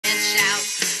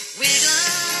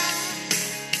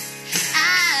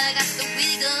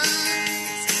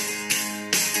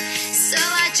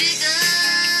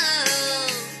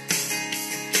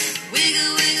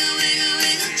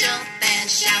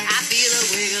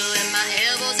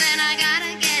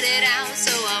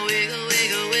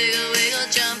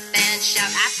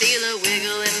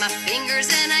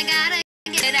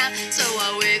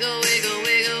I wiggle, wiggle,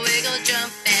 wiggle, wiggle,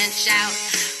 jump and shout.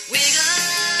 Wiggle,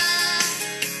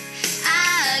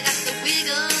 I got the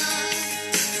wiggle.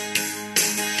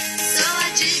 So I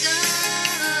jiggle.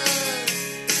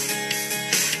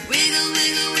 Wiggle,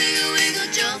 wiggle, wiggle, wiggle,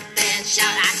 jump and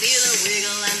shout. I feel a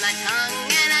wiggle in my tongue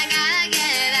and I gotta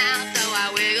get it out. So I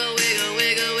wiggle, wiggle,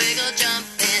 wiggle, wiggle, jump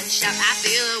and shout. I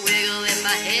feel a wiggle in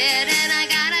my head and I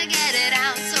gotta get it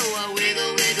out. So I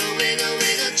wiggle, wiggle, wiggle,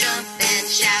 wiggle, jump and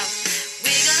shout.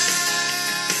 Wiggle,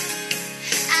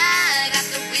 I got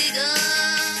the wiggle.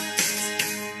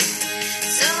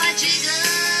 So I jiggle.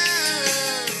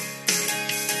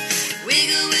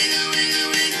 Wiggle, wiggle, wiggle,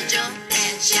 wiggle, jump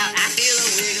and shout. I feel a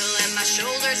wiggle in my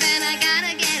shoulders and I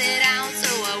gotta get it out. So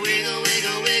I wiggle,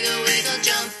 wiggle, wiggle, wiggle,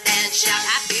 jump and shout.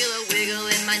 I feel a wiggle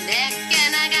in my neck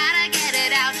and I gotta get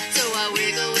it out. So I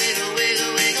wiggle, wiggle,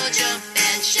 wiggle, wiggle, jump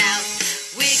and shout.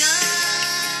 Wiggle,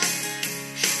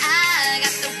 I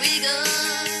got the wiggles.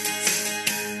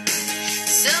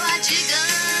 So I jiggle.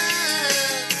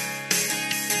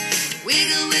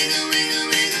 Wiggle, wiggle, wiggle,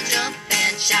 wiggle, jump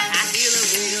and shout. I feel a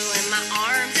wiggle in my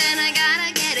arms and I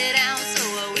gotta get it out. So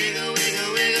I wiggle,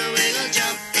 wiggle, wiggle, wiggle,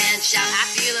 jump and shout. I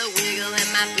feel a wiggle in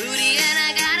my booty and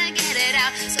I gotta get it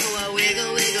out. So I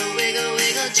wiggle, wiggle, wiggle,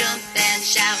 wiggle, jump and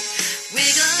shout.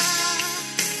 Wiggle,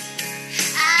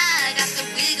 I got the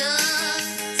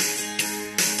wiggles.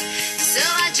 So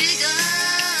I jiggle.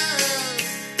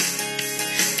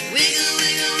 Wiggle,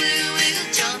 wiggle, wiggle, wiggle,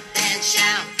 jump and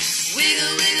shout.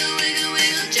 Wiggle, wiggle, wiggle,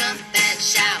 wiggle, jump and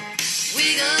shout.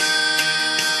 Wiggle,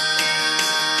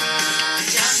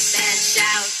 jump and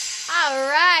shout. All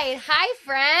right. Hi,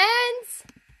 friends.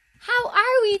 How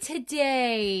are we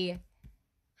today?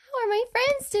 How are my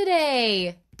friends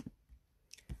today?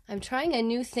 I'm trying a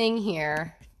new thing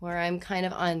here where I'm kind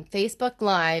of on Facebook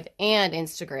Live and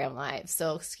Instagram Live.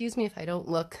 So excuse me if I don't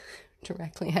look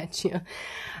directly at you.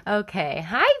 Okay.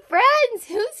 Hi, friends.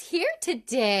 Who's here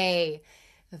today?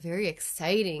 A very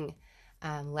exciting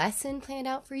lesson planned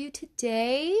out for you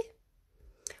today.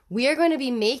 We are going to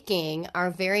be making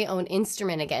our very own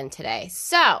instrument again today.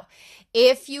 So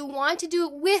if you want to do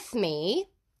it with me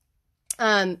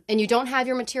and you don't have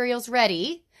your materials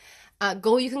ready,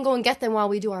 you can go and get them while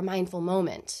we do our mindful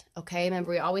moment. Okay,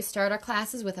 remember we always start our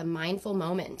classes with a mindful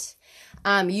moment.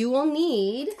 You will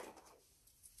need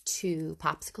 2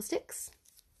 popsicle sticks,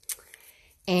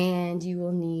 and you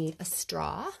will need a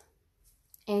straw,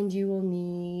 and you will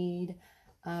need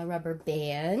a rubber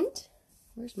band.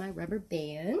 Where's my rubber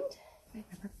band? My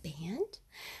rubber band.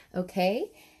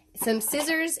 Okay, some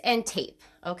scissors and tape.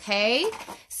 Okay,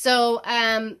 so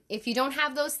if you don't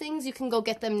have those things, you can go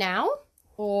get them now.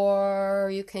 Or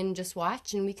you can just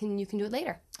watch and you can do it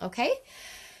later, okay?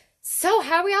 So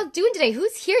how are we all doing today?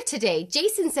 Who's here today?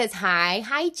 Jason says hi.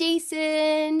 Hi,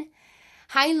 Jason.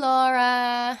 Hi,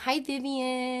 Laura. Hi,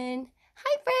 Vivian.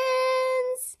 Hi,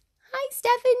 friends. Hi,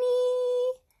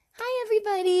 Stephanie. Hi,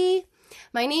 everybody.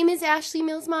 My name is Ashley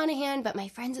Mills Monahan, but my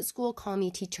friends at school call me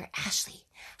Teacher Ashley.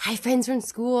 Hi, friends from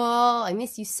school. I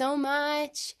miss you so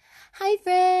much. Hi,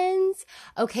 friends.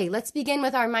 Okay, let's begin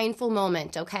with our mindful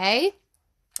moment, okay?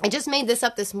 I just made this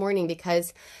up this morning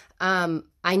because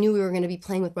I knew we were going to be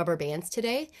playing with rubber bands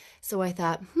today. So I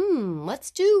thought,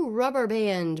 let's do rubber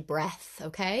band breath,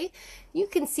 okay? You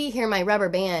can see here my rubber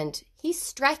band. He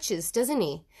stretches, doesn't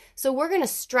he? So we're going to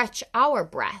stretch our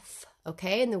breath,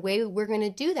 okay? And the way we're going to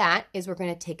do that is we're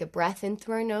going to take a breath in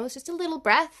through our nose, just a little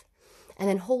breath, and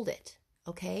then hold it,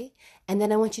 okay? And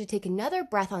then I want you to take another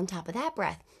breath on top of that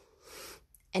breath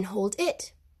and hold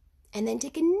it. And then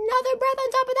take another breath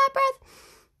on top of that breath.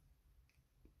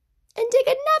 And take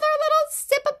another little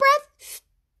sip of breath,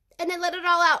 and then let it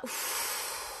all out.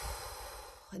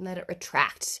 And let it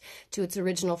retract to its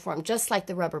original form, just like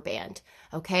the rubber band.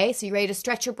 Okay, so you ready to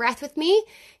stretch your breath with me?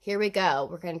 Here we go.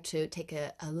 We're going to take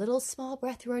a little small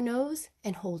breath through our nose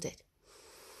and hold it.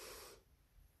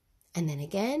 And then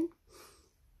again.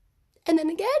 And then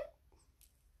again.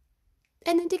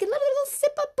 And then take a little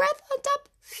sip of breath on top.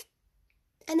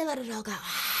 And then let it all go.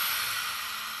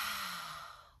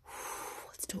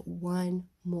 Do it one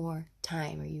more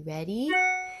time. Are you ready?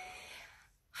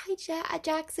 Hi,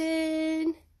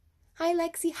 Jackson. Hi,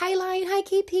 Lexi. Hi, Lion. Hi,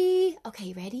 KP. Okay,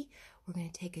 you ready? We're going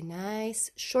to take a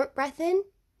nice short breath in.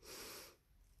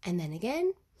 And then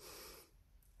again.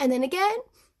 And then again.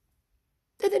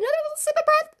 And then another little sip of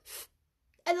breath.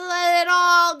 And let it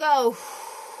all go.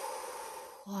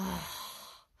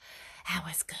 That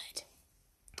was good.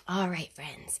 All right,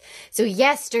 friends. So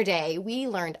yesterday we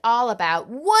learned all about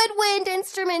woodwind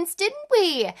instruments, didn't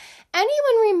we?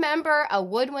 Anyone remember a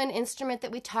woodwind instrument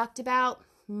that we talked about?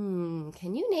 Can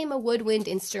you name a woodwind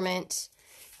instrument?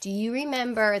 Do you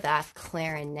remember the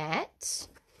clarinet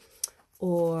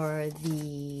or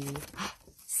the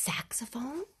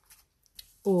saxophone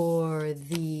or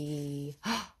the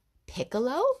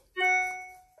piccolo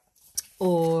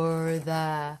or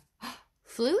the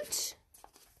flute?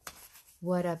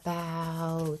 What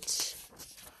about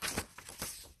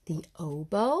the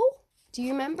oboe? Do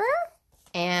you remember?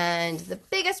 And the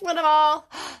biggest one of all,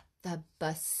 the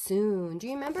bassoon. Do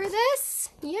you remember this?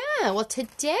 Yeah, well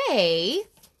today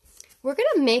we're going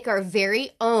to make our very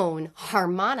own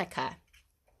harmonica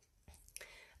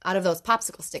out of those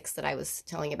popsicle sticks that I was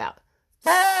telling you about.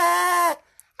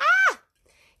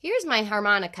 Here's my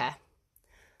harmonica.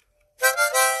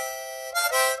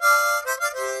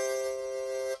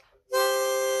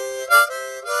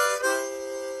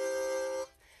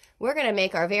 We're going to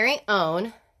make our very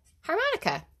own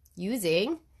harmonica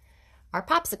using our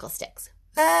popsicle sticks.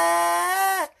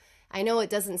 I know it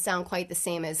doesn't sound quite the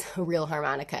same as a real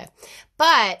harmonica,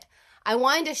 but I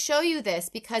wanted to show you this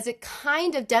because it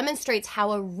kind of demonstrates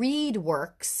how a reed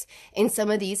works in some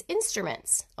of these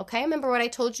instruments. Okay, remember what I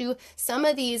told you? Some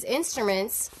of these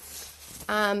instruments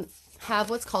have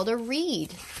what's called a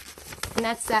reed, and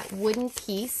that's that wooden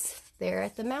piece there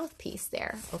at the mouthpiece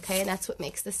there, okay? And that's what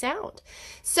makes the sound.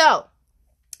 So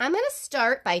I'm going to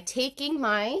start by taking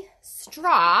my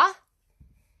straw,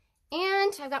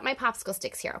 and I've got my popsicle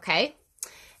sticks here, okay?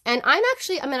 And I'm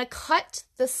going to cut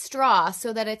the straw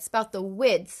so that it's about the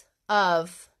width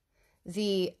of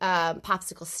the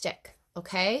popsicle stick,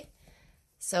 okay?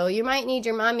 So you might need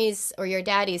your mommies or your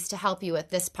daddies to help you with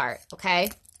this part,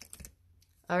 okay?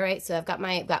 All right, so I've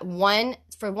got one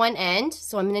for one end,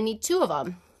 so I'm going to need two of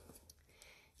them.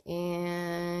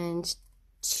 And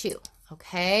two,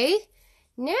 okay?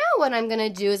 Now what I'm going to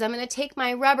do is I'm going to take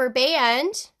my rubber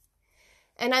band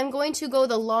and I'm going to go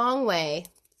the long way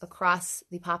across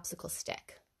the popsicle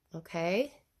stick,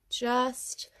 okay?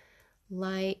 Just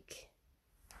like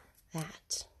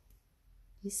that.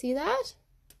 You see that?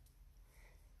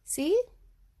 See?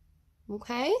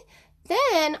 Okay.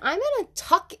 Then I'm going to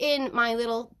tuck in my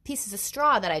little pieces of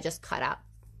straw that I just cut out.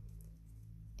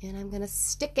 And I'm going to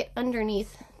stick it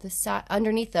underneath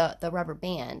the rubber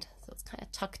band. So it's kind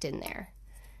of tucked in there.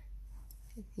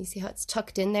 You see how it's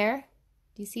tucked in there?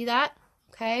 Do you see that?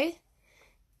 Okay.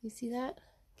 You see that?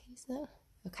 Can you see that?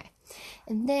 Okay.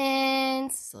 And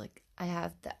then, so like I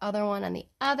have the other one on the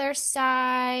other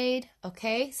side.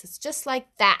 Okay. So it's just like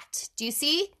that. Do you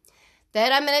see?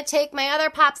 Then I'm going to take my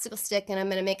other popsicle stick and I'm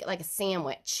going to make it like a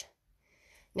sandwich.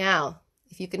 Now,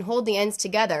 if you can hold the ends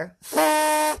together,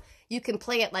 you can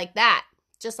play it like that,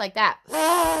 just like that.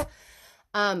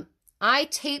 I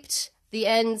taped the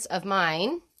ends of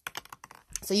mine,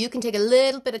 so you can take a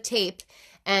little bit of tape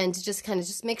and just kind of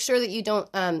just make sure that you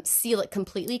don't seal it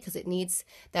completely because it needs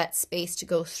that space to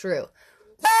go through.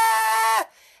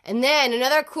 And then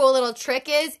another cool little trick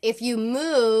is if you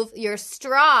move your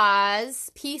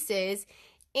straws pieces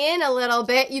in a little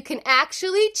bit, you can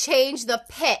actually change the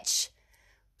pitch.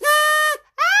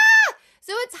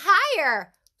 So it's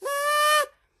higher.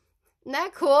 Isn't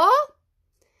that cool?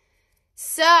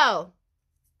 So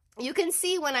you can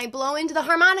see when I blow into the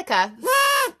harmonica,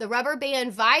 the rubber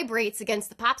band vibrates against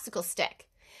the popsicle stick.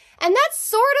 And that's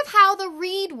sort of how the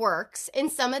reed works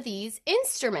in some of these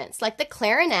instruments, like the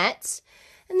clarinet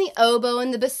and the oboe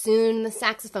and the bassoon and the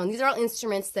saxophone. These are all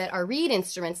instruments that are reed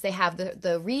instruments. They have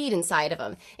the reed inside of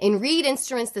them. In reed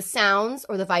instruments, the sounds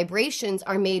or the vibrations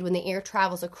are made when the air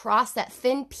travels across that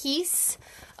thin piece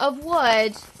of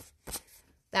wood.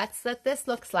 That's what this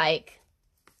looks like.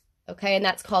 Okay, and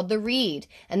that's called the reed.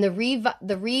 And the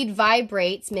reed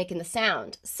vibrates, making the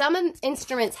sound. Some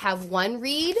instruments have one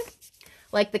reed,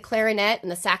 like the clarinet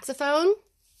and the saxophone.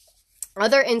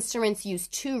 Other instruments use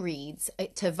two reeds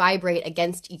to vibrate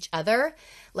against each other,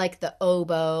 like the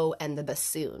oboe and the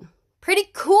bassoon. Pretty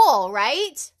cool,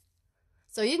 right?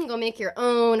 So you can go make your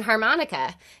own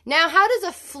harmonica. Now, how does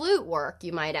a flute work,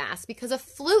 you might ask? Because a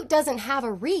flute doesn't have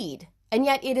a reed, and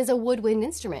yet it is a woodwind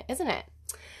instrument, isn't it?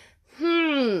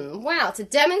 Wow, to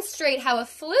demonstrate how a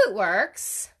flute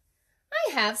works,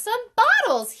 I have some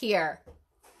bottles here.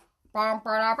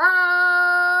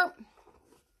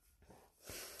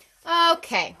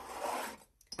 Okay,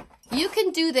 you can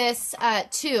do this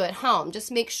too at home. Just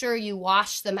make sure you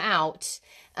wash them out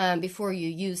before you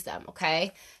use them,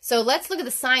 okay? So let's look at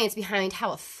the science behind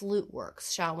how a flute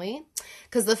works, shall we?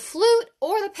 Because the flute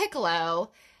or the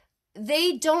piccolo,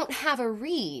 they don't have a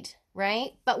reed,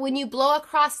 right? But when you blow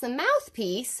across the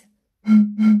mouthpiece,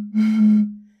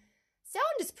 sound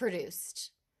is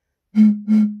produced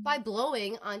by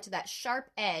blowing onto that sharp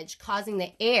edge, causing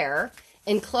the air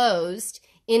enclosed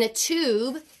in a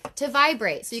tube to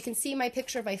vibrate. So you can see my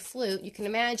picture of my flute. You can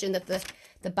imagine that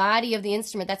the body of the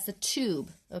instrument, that's the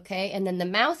tube, okay? And then the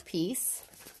mouthpiece,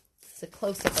 it's a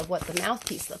close-up of what the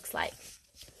mouthpiece looks like.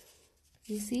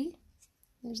 You see?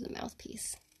 There's the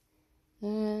mouthpiece.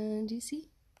 Do you see?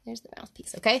 There's the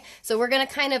mouthpiece, okay? So we're going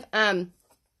to kind of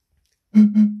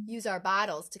use our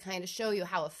bottles to kind of show you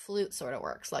how a flute sort of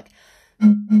works. Like, but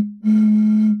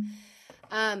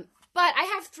I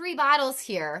have 3 bottles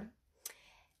here.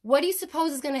 What do you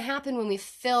suppose is going to happen when we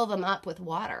fill them up with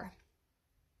water?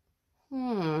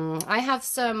 I have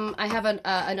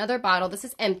another bottle. This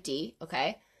is empty,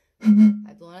 okay?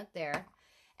 I've blown it there.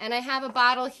 And I have a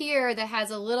bottle here that has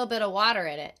a little bit of water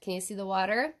in it. Can you see the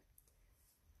water?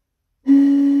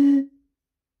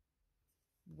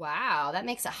 Wow, that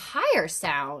makes a higher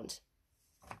sound.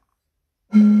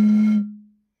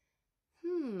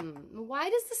 Why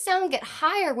does the sound get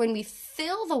higher when we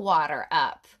fill the water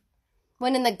up?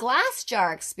 When in the glass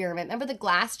jar experiment, remember the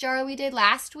glass jar we did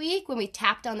last week when we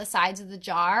tapped on the sides of the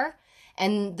jar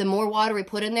and the more water we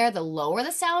put in there, the lower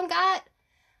the sound got?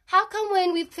 How come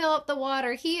when we fill up the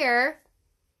water here,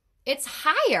 it's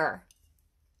higher?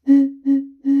 This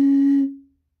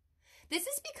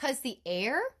is because the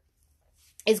air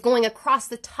is going across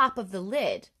the top of the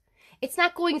lid. It's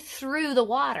not going through the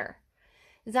water.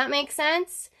 Does that make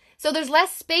sense? So there's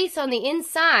less space on the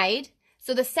inside,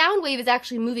 so the sound wave is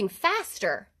actually moving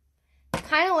faster.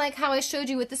 Kind of like how I showed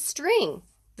you with the string.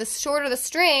 The shorter the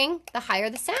string, the higher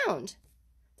the sound.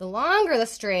 The longer the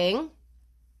string,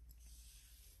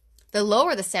 the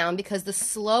lower the sound, because the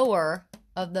slower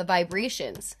of the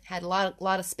vibrations had a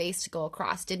lot of space to go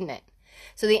across, didn't it?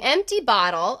 So the empty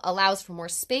bottle allows for more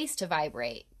space to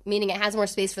vibrate, meaning it has more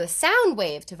space for the sound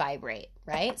wave to vibrate,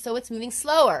 right? So it's moving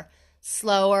slower,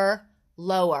 slower,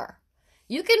 lower.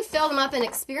 You can fill them up and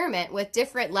experiment with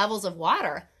different levels of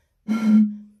water.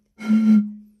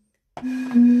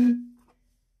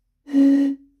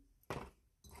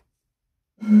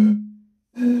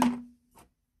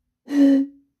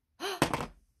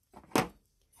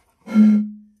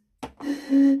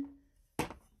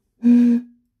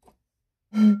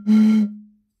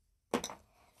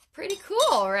 Pretty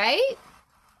cool, right?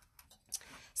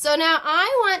 So now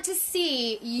I want to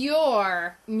see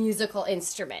your musical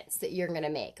instruments that you're going to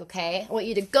make, okay? I want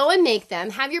you to go and make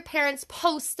them. Have your parents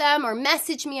post them or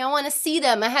message me. I want to see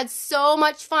them. I had so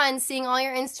much fun seeing all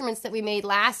your instruments that we made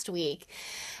last week.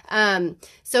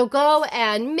 So go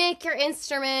and make your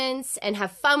instruments and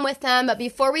have fun with them. But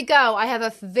before we go, I have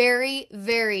a very,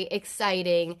 very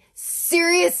exciting,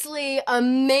 seriously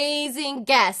amazing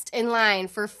guest in line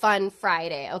for Fun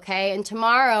Friday, okay? And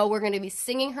tomorrow we're going to be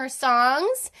singing her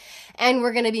songs and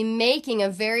we're going to be making a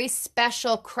very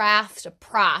special craft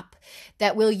prop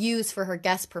that we'll use for her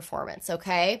guest performance,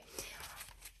 okay?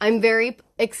 I'm very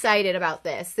excited about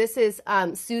this. This is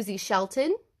Susie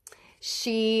Shelton.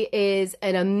 She is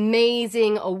an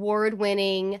amazing,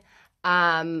 award-winning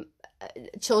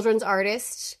children's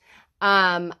artist.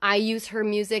 I use her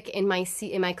music in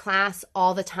my class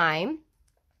all the time.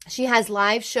 She has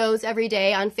live shows every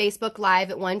day on Facebook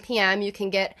Live at 1 p.m. You can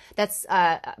get, that's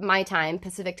my time,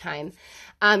 Pacific time.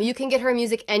 You can get her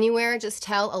music anywhere. Just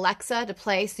tell Alexa to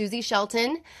play Susie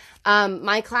Shelton.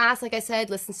 My class, like I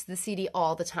said, listens to the CD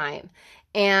all the time.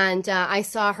 And I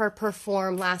saw her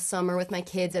perform last summer with my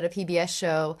kids at a PBS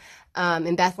show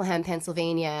in Bethlehem,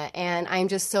 Pennsylvania. And I'm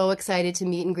just so excited to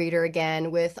meet and greet her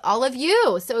again with all of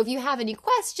you. So if you have any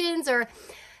questions or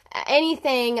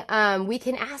anything, we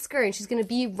can ask her, and she's going to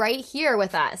be right here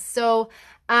with us. So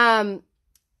I'm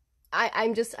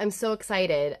so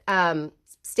excited.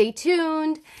 Stay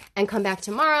tuned and come back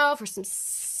tomorrow for some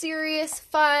serious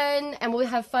fun, and we'll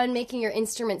have fun making your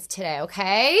instruments today,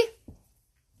 okay?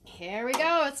 Here we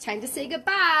go. It's time to say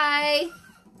goodbye.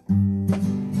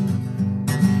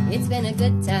 It's been a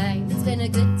good time. It's been a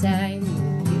good time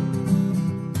with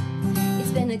you.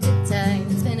 It's been a good time.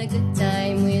 It's been a good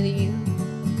time with you.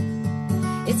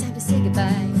 It's time to say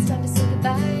goodbye. It's time to say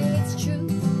goodbye. It's true.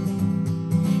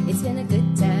 It's been a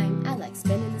good time. I like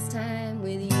spending this time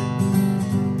with you.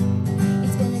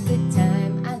 It's been a good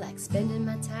time. I like spending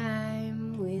my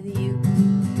time with you.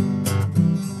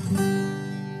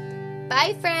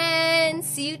 Bye, friends.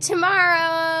 See you tomorrow.